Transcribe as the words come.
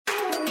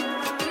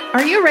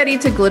Are you ready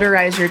to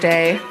glitterize your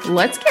day?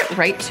 Let's get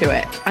right to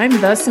it.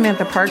 I'm the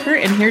Samantha Parker,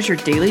 and here's your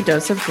daily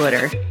dose of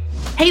glitter.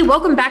 Hey,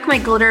 welcome back, my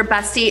glitter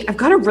bestie. I've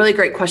got a really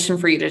great question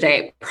for you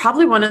today.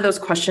 Probably one of those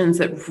questions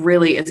that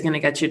really is going to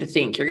get you to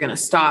think. You're going to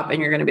stop and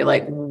you're going to be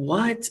like,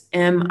 what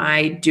am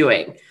I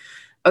doing?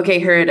 Okay,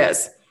 here it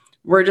is.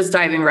 We're just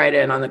diving right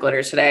in on the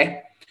glitter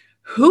today.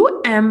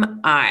 Who am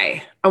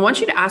I? I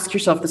want you to ask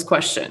yourself this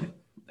question.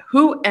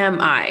 Who am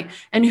I?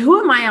 And who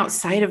am I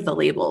outside of the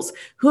labels?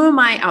 Who am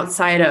I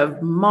outside of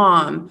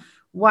mom,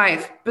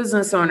 wife,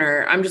 business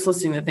owner? I'm just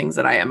listing the things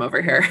that I am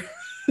over here.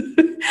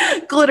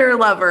 Glitter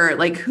lover.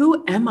 Like,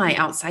 who am I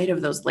outside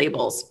of those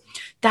labels?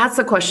 That's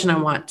the question I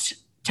want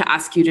to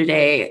ask you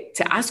today,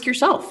 to ask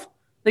yourself.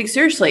 Like,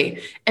 seriously.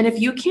 And if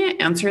you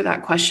can't answer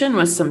that question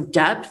with some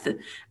depth,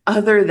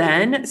 other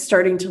than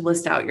starting to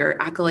list out your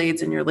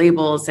accolades and your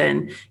labels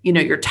and,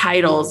 your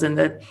titles and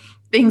the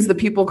things that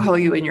people call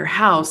you in your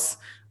house,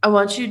 I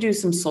want you to do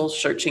some soul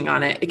searching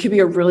on it. It could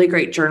be a really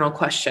great journal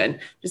question.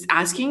 Just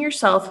asking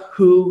yourself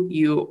who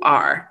you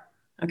are.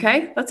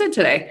 Okay, that's it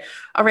today.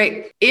 All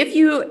right. If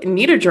you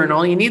need a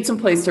journal, you need some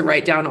place to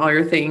write down all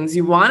your things,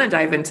 you want to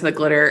dive into the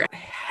glitter,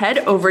 head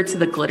over to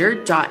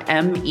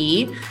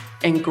theglitter.me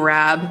and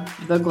grab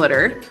the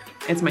glitter.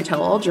 It's my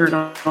tell-all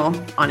journal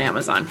on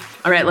Amazon.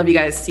 All right. Love you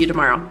guys. See you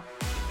tomorrow.